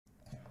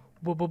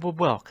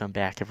Welcome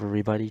back,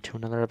 everybody, to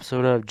another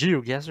episode of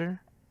Geoguessr.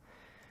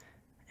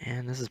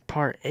 And this is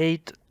part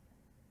 8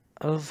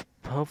 of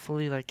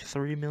hopefully like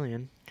 3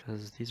 million,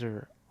 because these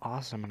are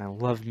awesome and I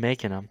love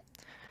making them.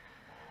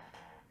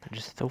 They're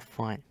just so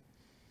fun.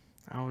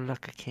 Oh,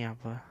 look, a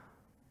camper.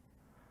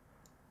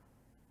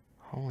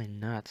 Holy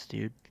nuts,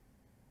 dude.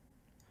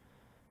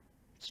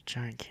 It's a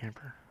giant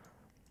camper.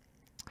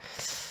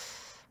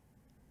 This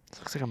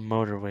looks like a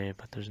motorway,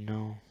 but there's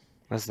no...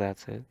 That's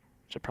it.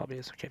 Which it probably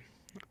is. Okay.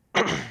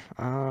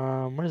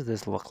 What does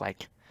this look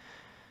like?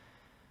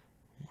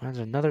 There's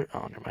another...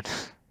 Oh, never mind.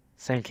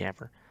 Same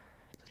camper.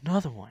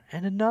 Another one,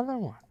 and another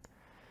one.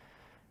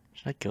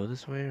 Should I go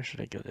this way, or should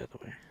I go the other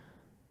way?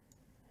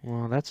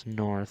 Well, that's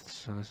north,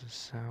 so this is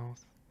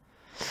south.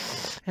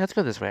 Yeah, let's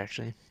go this way,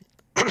 actually.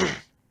 This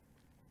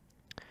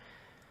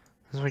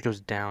way goes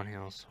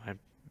downhill, so I'd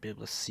be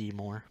able to see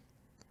more.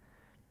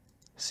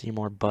 See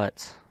more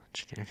butts.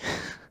 Just kidding.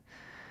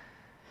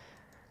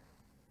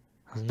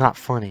 That's not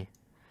funny.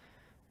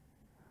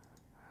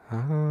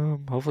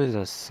 Hopefully there's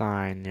a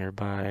sign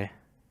nearby.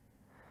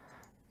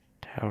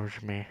 Tells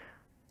me.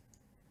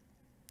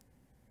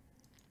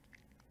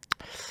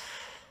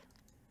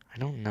 I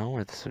don't know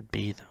where this would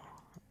be,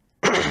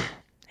 though.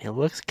 It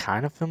looks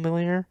kind of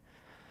familiar.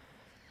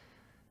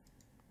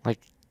 Like,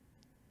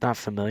 not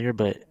familiar,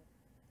 but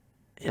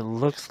it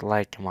looks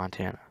like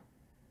Montana.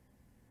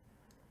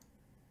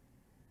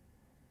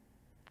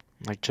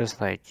 Like, just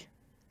like,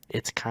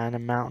 it's kind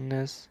of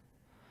mountainous.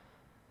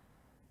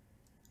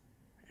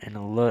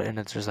 And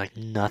it's just like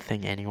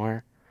nothing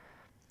anywhere.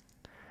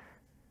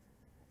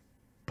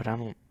 But I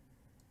don't...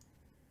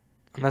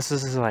 Unless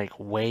this is like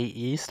way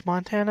east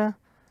Montana.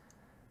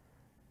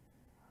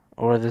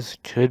 Or this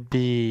could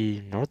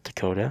be North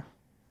Dakota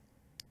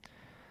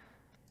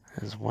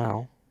as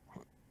well.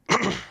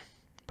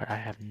 But I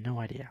have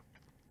no idea.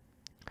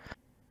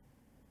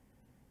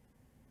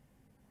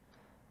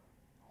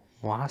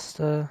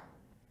 Wasta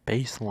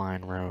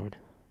Baseline Road.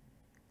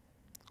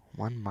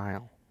 1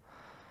 mile.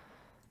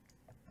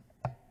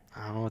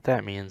 I don't know what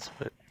that means,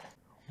 but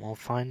we'll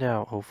find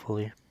out,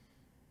 hopefully.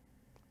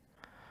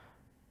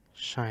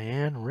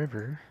 Cheyenne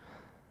River.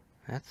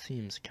 That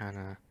seems kind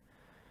of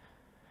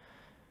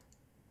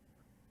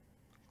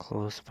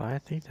close by. I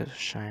think that's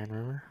Cheyenne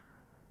River.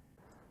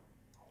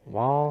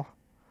 Wall,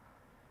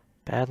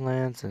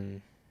 Badlands,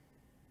 and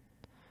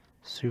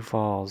Sioux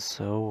Falls.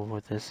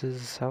 So this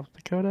is South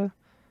Dakota?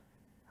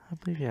 I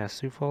believe, yeah,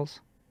 Sioux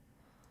Falls.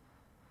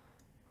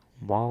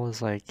 Wall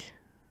is like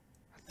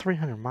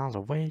 300 miles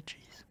away, jeez.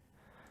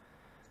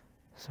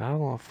 So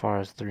how far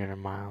is 300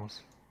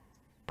 miles?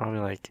 Probably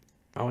like,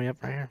 oh yep,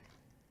 right here.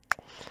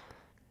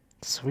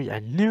 Sweet, I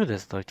knew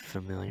this looked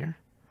familiar.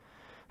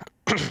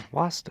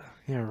 Wasta,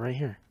 yeah, right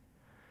here.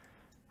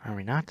 Are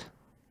we not?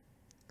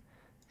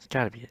 It's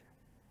gotta be it.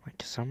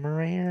 Like somewhere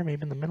right here,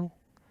 maybe in the middle?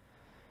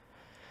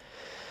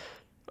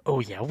 Oh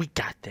yeah, we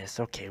got this.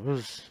 Okay, it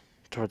was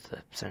towards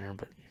the center,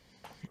 but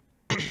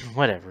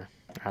whatever.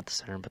 Not the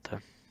center, but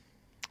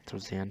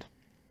towards the end.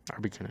 Or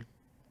beginning.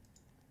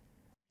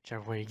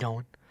 Whichever way you're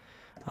going.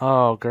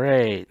 Oh,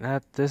 great.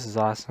 This is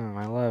awesome.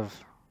 I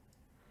love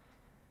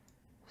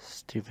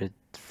stupid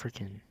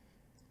freaking...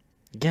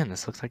 Again,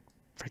 this looks like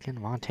freaking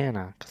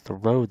Montana, because the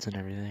roads and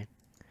everything.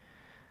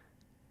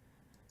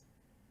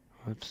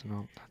 Whoops,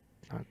 no,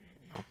 no.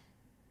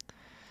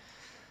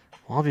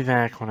 Well, I'll be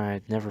back when I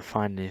never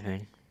find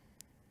anything.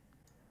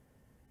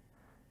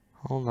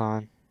 Hold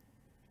on.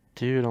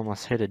 Dude,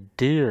 almost hit a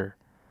deer.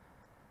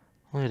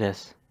 Look at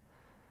this.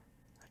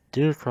 A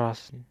deer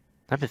crossing.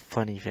 That'd be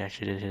funny if you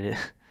actually did hit it.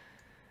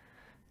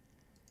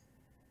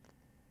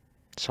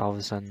 So all of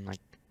a sudden, like,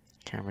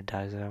 camera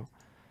dies out.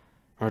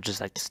 Or it just,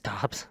 like,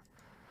 stops.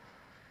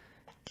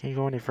 Can't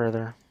go any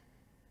further.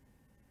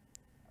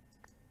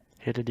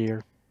 Hit a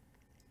deer.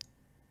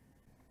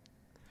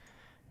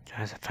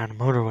 Guys, I found a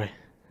motorway.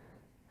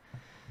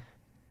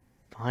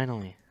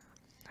 Finally.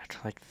 After,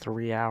 like,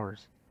 3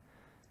 hours.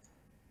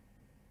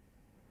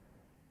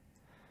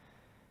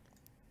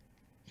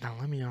 Now,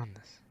 let me on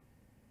this.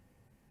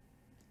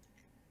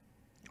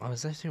 Oh,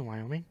 is this in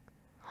Wyoming?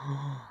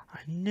 I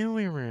knew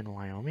we were in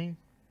Wyoming.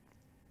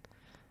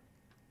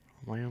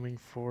 Wyoming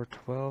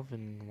 412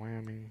 and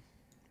Wyoming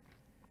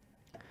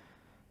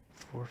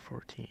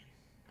 414.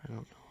 I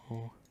don't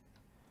know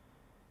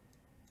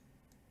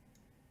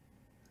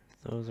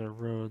if those are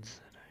roads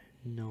that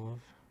I know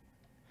of.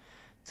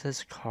 It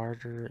says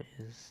Carter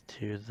is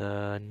to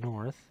the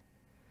north.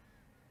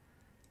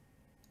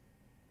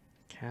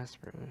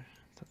 Casper,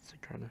 that's the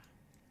Carter.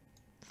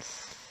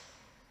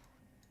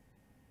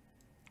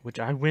 Which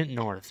I went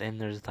north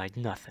and there's like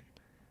nothing.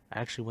 I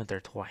actually went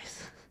there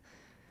twice.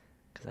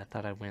 Because I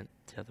thought I went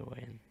the other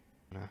way.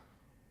 And,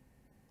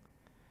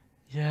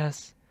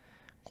 yes.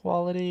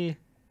 Quality.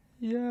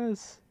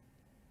 Yes.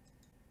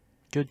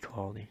 Good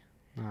quality.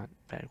 Not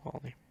bad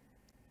quality.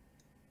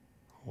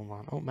 Hold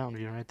on. Oh, Mountain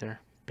View right there.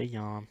 Big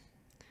Yawn.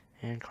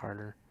 And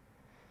Carter.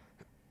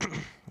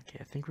 Okay,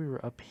 I think we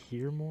were up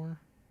here more.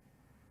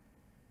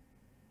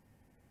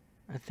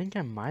 I think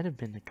I might have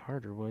been to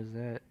Carter. Was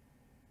that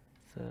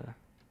the...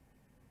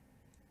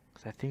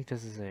 Because I think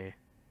this is a...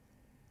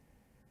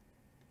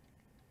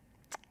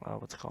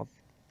 what's it called?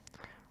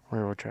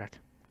 Railroad track.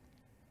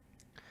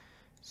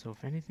 So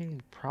if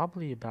anything,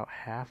 probably about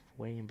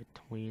halfway in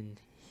between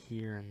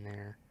here and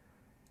there.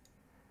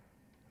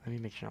 Let me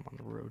make sure I'm on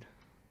the road.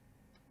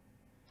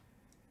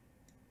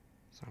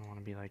 So I don't want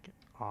to be like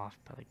off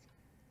by like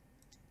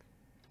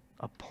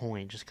a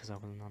point just because I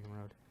wasn't on the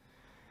road.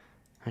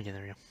 Okay,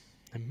 there we go.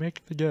 And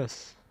make the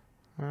guess.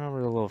 We're a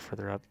little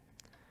further up.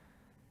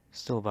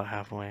 Still about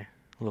halfway. A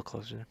little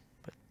closer,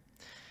 but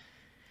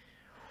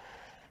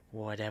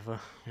whatever.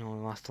 We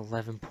only lost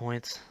 11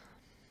 points.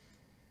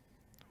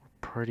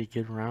 Pretty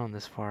good round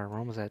this far. We're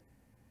almost at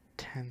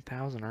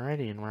 10,000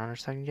 already, and we're on our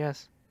second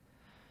guess.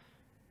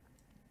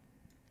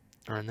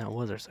 And that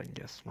was our second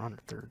guess. We're on our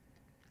third.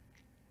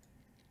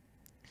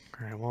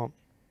 Alright, well,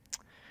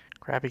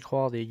 crappy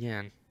quality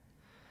again.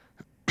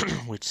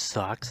 Which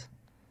sucks.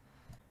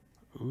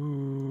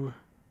 Ooh.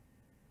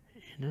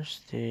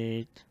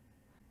 Interstate.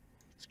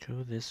 Let's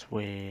go this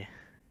way.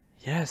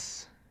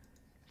 Yes!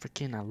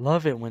 Freaking, I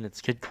love it when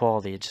it's good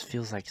quality. It just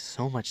feels like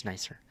so much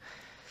nicer.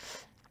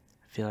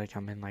 I feel like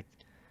I'm in like...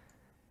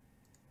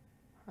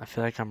 I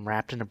feel like I'm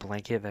wrapped in a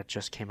blanket that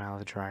just came out of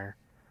the dryer.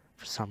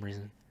 For some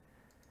reason.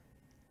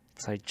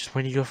 It's like, just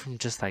when you go from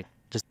just like,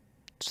 just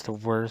the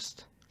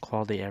worst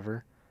quality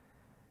ever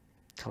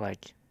to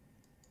like,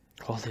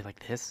 quality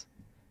like this.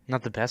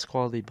 Not the best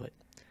quality, but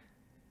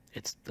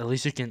it's, at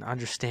least you can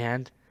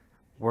understand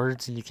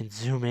words and you can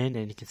zoom in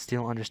and you can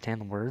still understand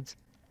the words.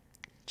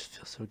 It just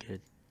feels so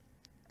good.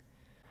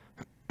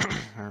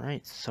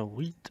 Alright,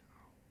 sweet.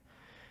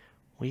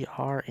 We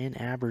are in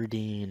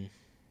Aberdeen.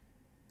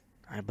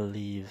 I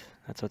believe.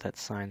 That's what that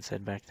sign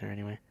said back there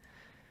anyway.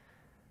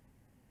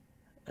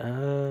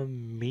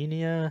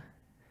 Menia,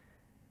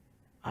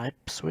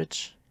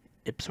 Ipswich?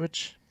 I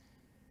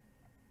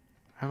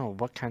don't know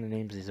what kind of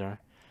names these are.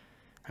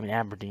 I mean,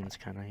 Aberdeen's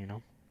kind of, you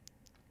know.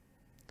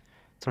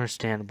 It's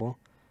understandable.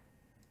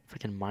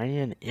 Freaking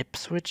Menia and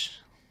Ipswich?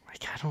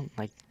 Like, I don't,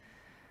 like,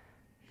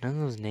 none of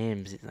those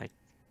names, like,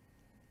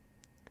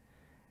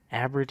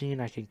 Aberdeen,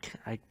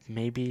 I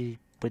maybe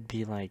would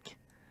be, like,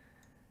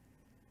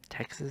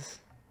 Texas,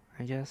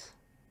 I guess.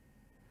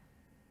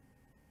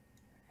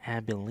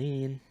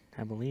 Abilene,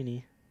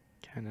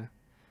 kind of.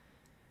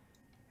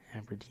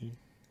 Aberdeen.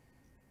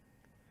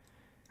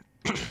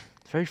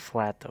 It's very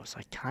flat though, so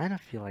I kind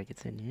of feel like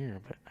it's in here,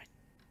 but I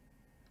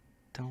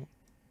don't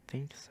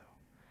think so.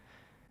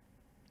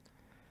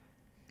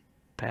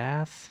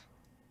 Bath.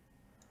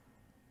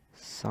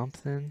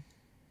 Something.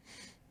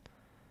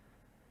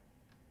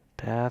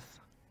 Bath.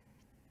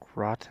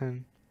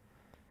 Groton.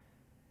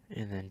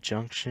 And then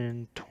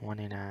Junction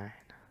 29.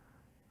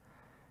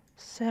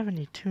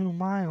 72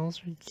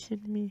 miles? Are you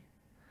kidding me?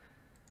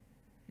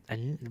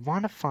 I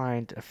want to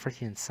find a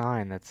freaking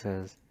sign that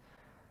says,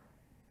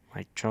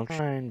 like,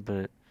 junction,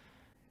 but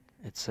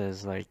it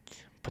says, like,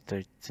 but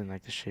it's in,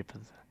 like, the shape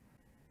of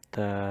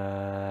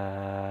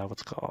the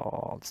what's it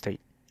called, state.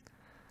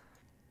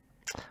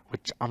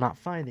 Which I'm not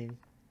finding.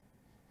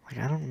 Like,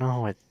 I don't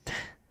know what.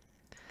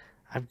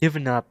 I've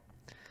given up.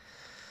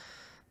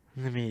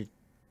 Let me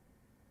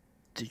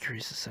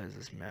decrease the size of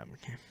this map,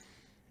 okay?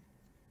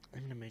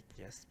 I'm gonna make,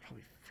 yes,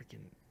 probably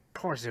freaking, of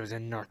course it was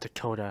in North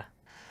Dakota.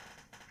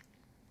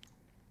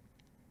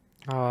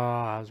 Oh,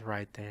 I was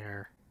right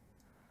there.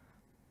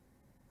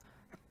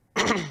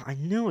 I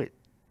knew it.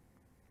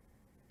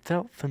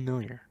 Felt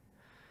familiar.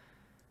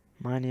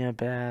 Mania,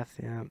 Bath,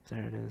 yeah,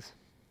 there it is.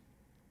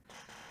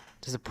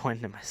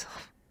 Disappointed in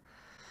myself.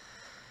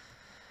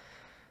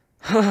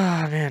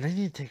 Man, I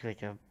need to take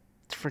like a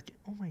freaking,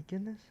 oh my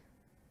goodness.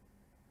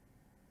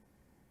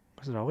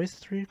 Was it always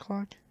 3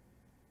 o'clock?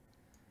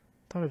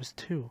 I thought it was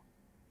 2.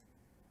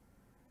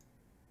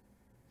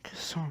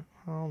 So,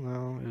 oh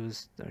no, it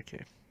was,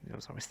 okay, it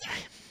was always 3.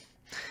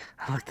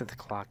 I looked at the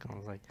clock and I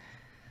was like,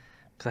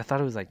 because I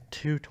thought it was like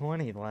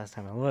 2:20 the last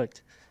time I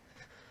looked.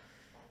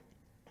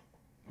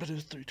 But it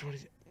was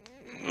 3:20.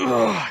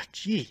 Ugh,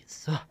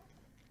 jeez. I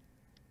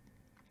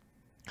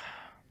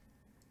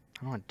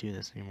don't want to do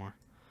this anymore.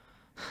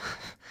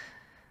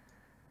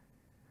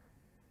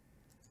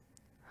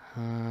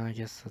 I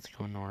guess let's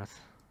go north.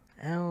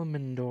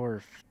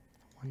 Elmendorf.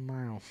 1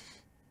 mile.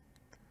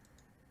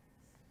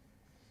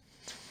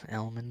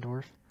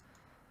 Elmendorf?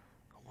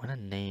 What a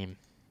name.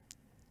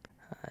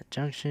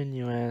 Junction,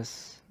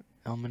 US.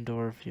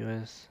 Elmendorf,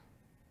 US.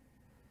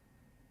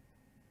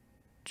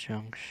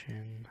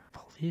 Junction.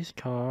 Police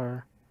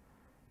car.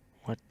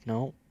 What?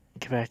 No.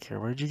 Get back here.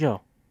 Where'd you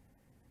go?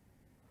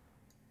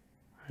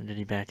 Or did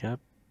he back up?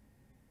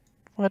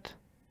 What?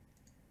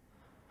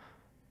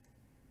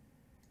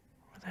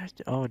 What the heck?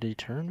 Oh, did he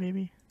turn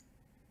maybe?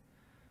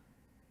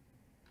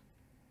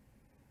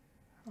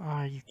 Oh,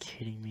 are you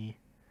kidding me?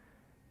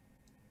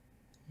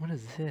 What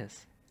is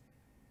this?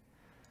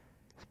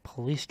 It's a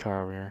police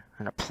car over here.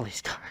 Or not a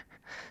police car.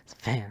 It's a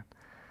van.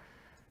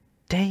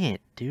 Dang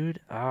it, dude.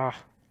 Ah.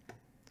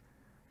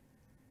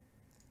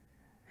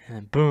 And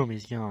then boom,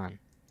 he's gone.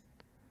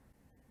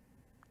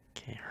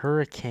 Okay,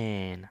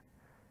 hurricane.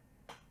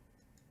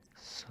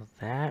 So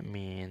that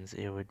means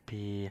it would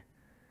be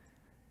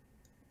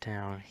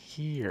down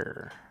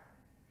here.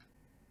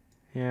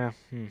 Yeah,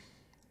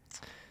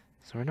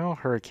 So we know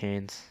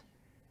hurricanes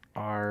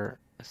are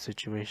a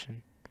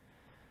situation.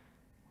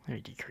 Let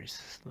me decrease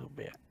this a little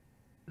bit.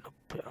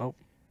 Oh.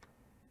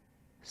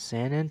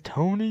 San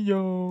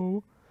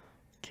Antonio.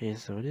 Okay,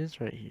 so it is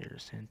right here.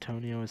 San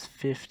Antonio is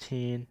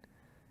 15.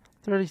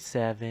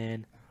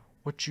 37.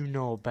 What you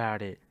know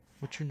about it?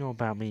 What you know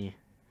about me?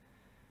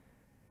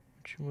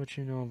 What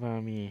you know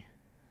about me?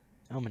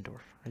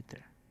 Elmendorf, right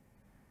there.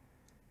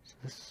 So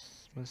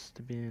this must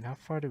have been... How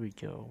far did we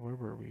go? Where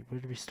were we? Where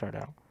did we start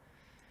out?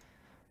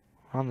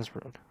 On this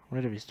road.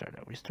 Where did we start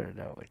out? We started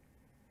out, like,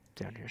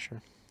 down here,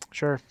 sure.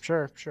 Sure,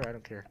 I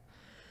don't care.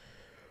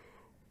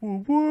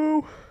 Woo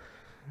woo!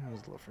 That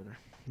was a little further.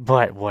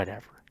 But,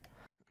 whatever.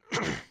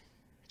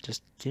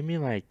 Just give me,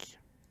 like...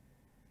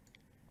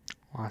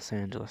 Los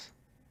Angeles.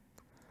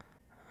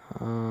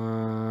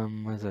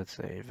 What does that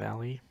say?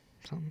 Valley?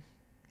 Something?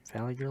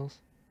 Valley Girls?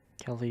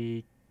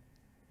 Kelly...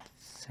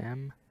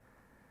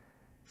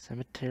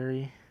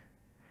 Cemetery?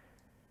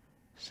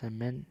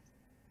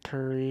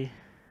 Cemetery?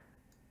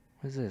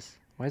 What is this?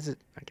 Why is it...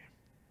 Okay.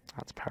 Oh,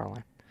 it's a power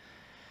line.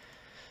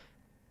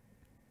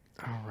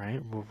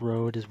 Alright,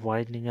 road is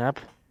widening up.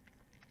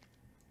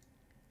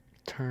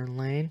 Turn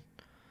lane.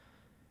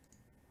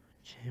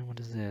 Okay, what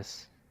is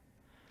this?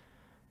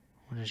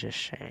 What does this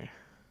say?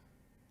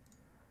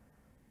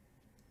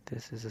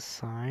 This is a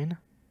sign.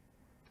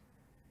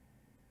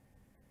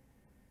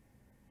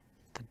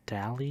 The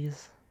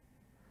Dallies.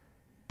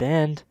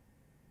 Bend.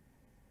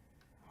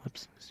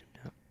 Whoops, zoomed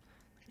out.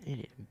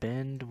 Idiot.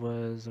 Bend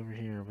was over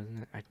here,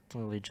 wasn't it? I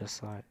literally just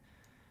saw it.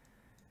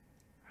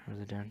 Or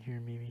was it down here,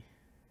 maybe?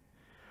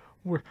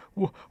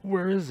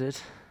 Where is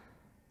it?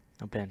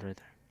 Oh, Bend right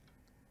there.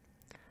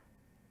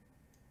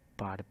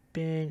 Bada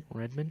bing.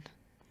 Redmond.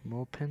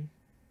 Mulpin.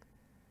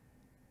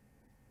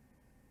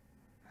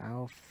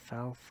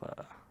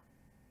 Alfalfa.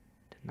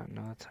 Did not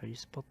know that's how you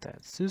spelled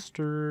that.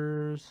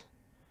 Sisters.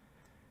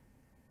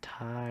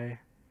 Ty.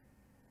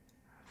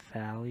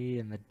 Valley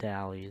and the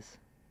Dallies.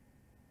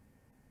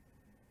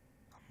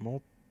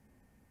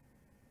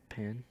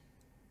 Mulpin.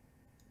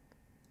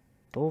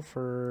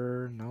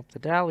 Bulfer. Nope, the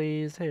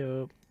Dallies. Hey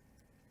up.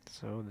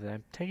 So I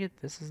take it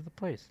this is the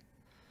place.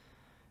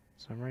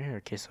 So I'm right here.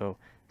 Okay, so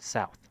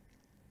south.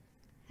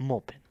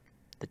 Mulpin.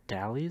 The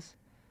Dallies.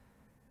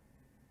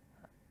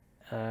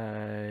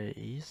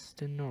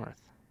 East and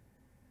north.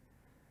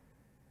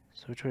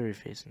 So which way are we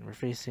facing? We're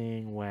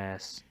facing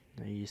west.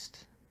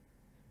 East.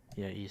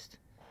 Yeah, east.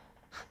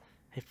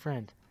 Hey,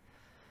 friend.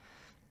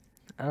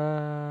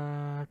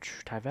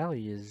 Ty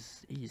Valley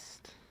is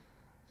east.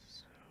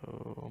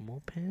 So,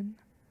 Mulpin?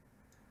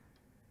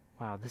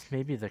 Wow, this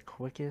may be the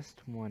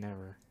quickest one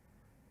ever.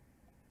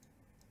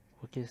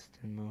 Quickest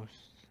and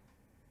most...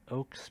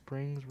 Oak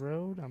Springs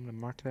Road? I'm gonna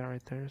mark that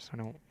right there so I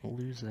don't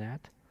lose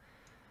that.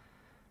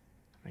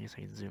 I guess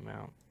I can zoom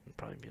out. It'd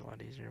probably be a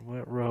lot easier.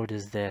 What road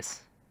is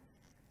this?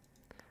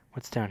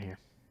 What's down here?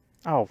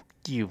 Oh,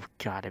 you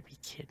gotta be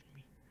kidding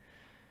me.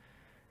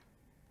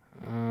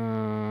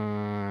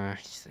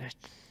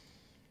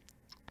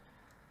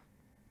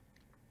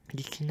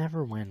 You can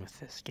never win with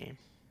this game.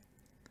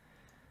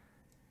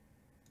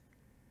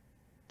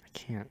 I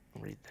can't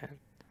read that.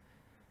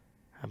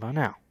 How about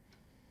now?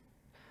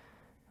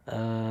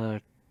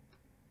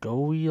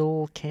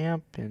 Gowiel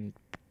Camp in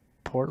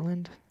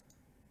Portland?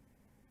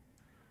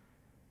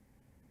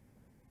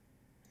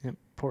 Yep,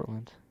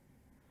 Portland.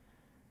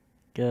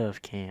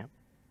 Gov Camp.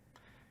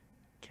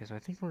 Okay, so I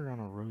think we're on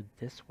a road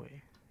this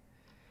way.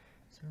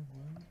 Is there a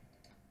road?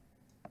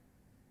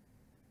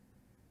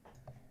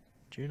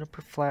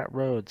 Juniper Flat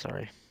Road,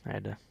 sorry. I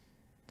had to...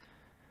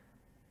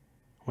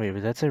 Wait,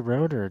 would that say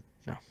road or...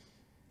 No.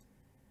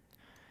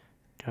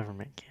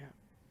 Government camp.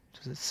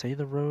 Does it say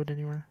the road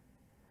anywhere?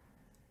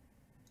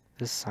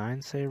 Does this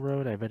sign say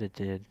road? I bet it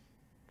did.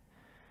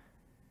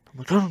 I'm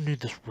like, I don't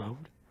need this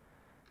road.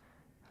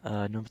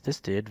 No, but this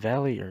did.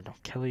 Valley, or no,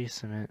 Kelly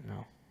Cement,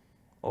 no.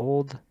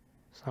 Old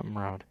something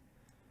road.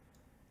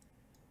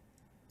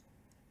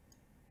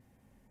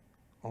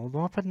 Old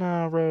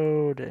Wampanoag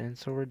Road. And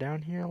so we're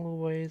down here a little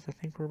ways. I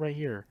think we're right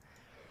here.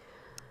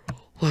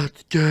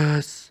 Let's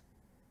guess.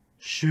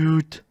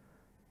 Shoot.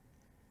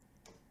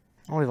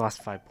 Only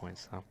lost 5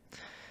 points, though.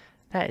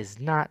 That is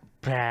not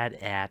bad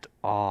at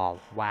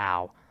all.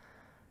 Wow.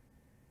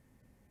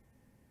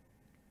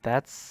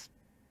 That's...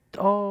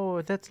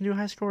 Oh, that's new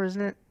high score,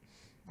 isn't it?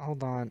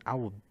 Hold on. I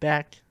will be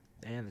back,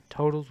 and the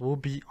totals will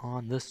be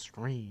on the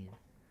screen.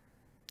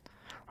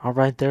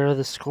 Alright, there are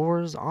the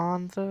scores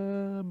on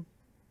the...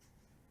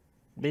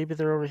 Maybe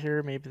they're over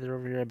here. Maybe they're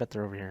over here. I bet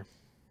they're over here.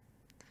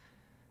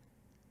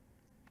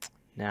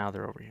 Now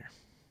they're over here.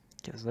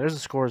 Okay, so there's the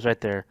scores right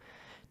there.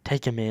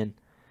 Take them in.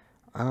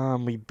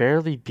 We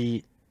barely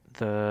beat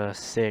the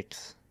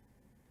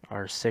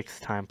our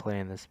sixth time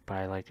playing this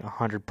by like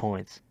 100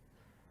 points.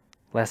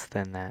 Less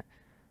than that.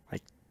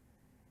 Like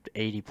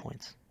 80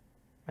 points,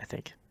 I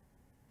think. Is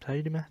that how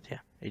you do math? Yeah,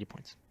 80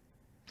 points.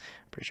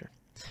 Pretty sure.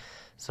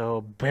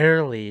 So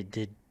barely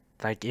did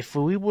Like, if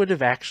we would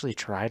have actually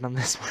tried on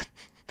this one,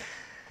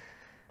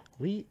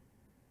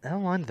 how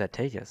long did that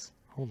take us?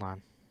 Hold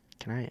on.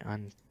 Can I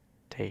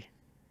untake?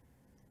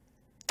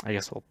 I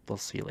guess we'll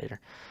see later.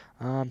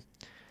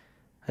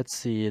 Let's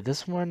see.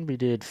 This one we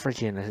did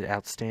freaking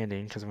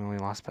outstanding because we only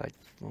lost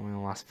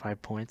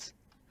 5 points.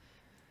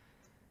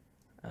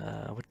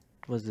 What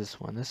was this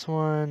one? This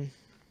one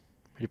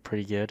we did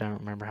pretty good. I don't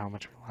remember how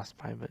much we lost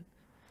by, but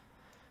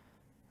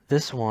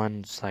this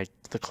one's like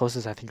the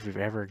closest I think we've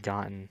ever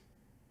gotten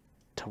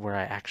to where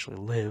I actually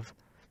live.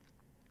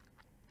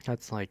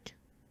 That's where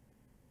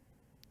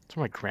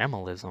my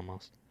grandma lives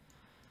almost.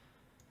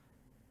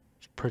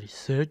 It's pretty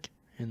sick.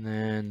 And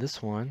then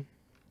this one,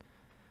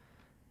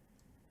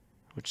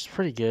 which is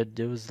pretty good.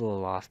 It was a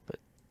little off, but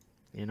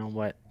you know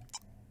what?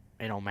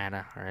 It don't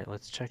matter. Alright,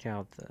 let's check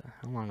out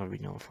how long are we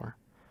going for?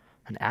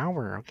 An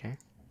hour, okay.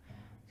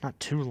 Not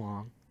too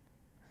long.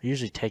 We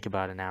usually take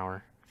about an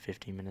hour,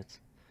 15 minutes,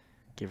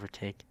 give or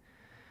take.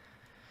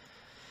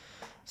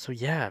 So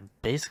yeah,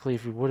 basically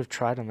if we would have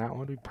tried on that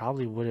one, we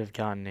probably would have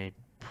gotten a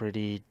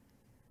pretty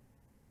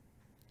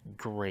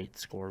great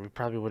score. We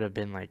probably would have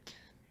been like,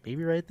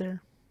 maybe right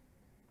there.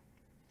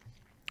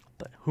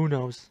 But who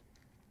knows?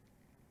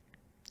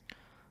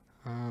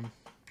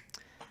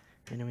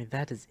 Anyway,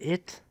 that is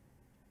it.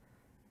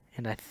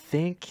 And I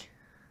think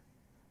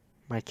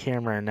my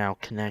camera now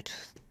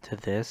connects to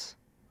this.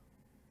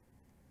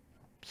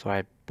 So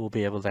I will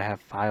be able to have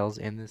files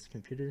in this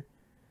computer.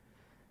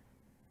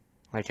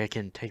 Like I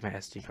can take my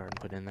SD card and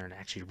put it in there and it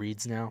actually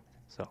reads now.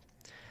 So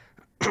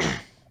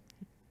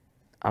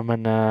I'm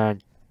gonna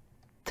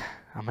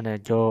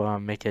go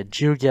make a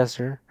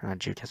Geoguessr, not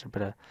Geoguessr,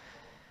 but a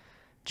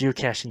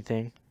geocaching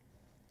thing,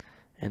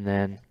 and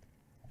then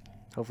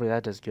hopefully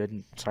that does good.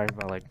 And sorry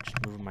about like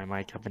just moving my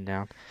mic up and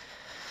down.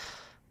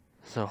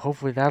 So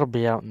hopefully that'll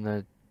be out in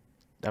the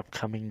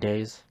upcoming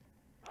days.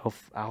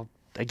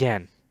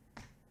 Again,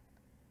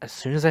 as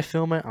soon as I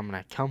film it, I'm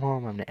gonna come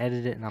home, I'm gonna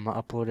edit it, and I'm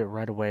gonna upload it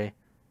right away.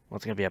 Well,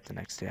 it's gonna be up the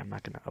next day. I'm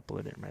not gonna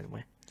upload it right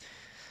away,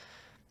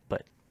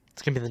 but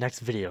it's gonna be the next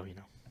video, you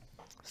know.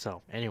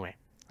 So anyway,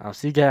 I'll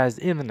see you guys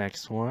in the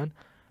next one.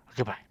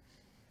 Goodbye.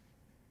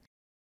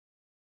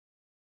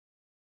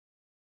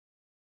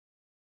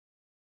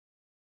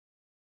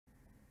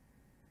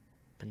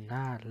 But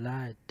not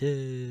like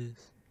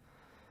this.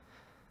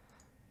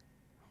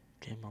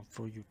 Came on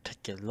for you,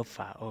 take your love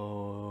fire.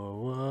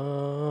 Oh,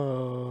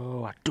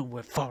 whoa, I do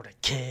it for the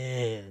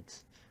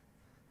kids.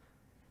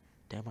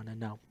 They wanna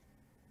know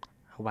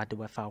who I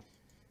do it for.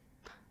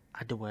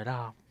 I do it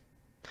all.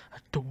 I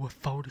do it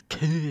for the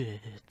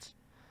kids.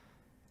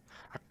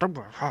 I do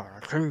it for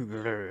the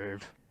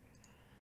kids.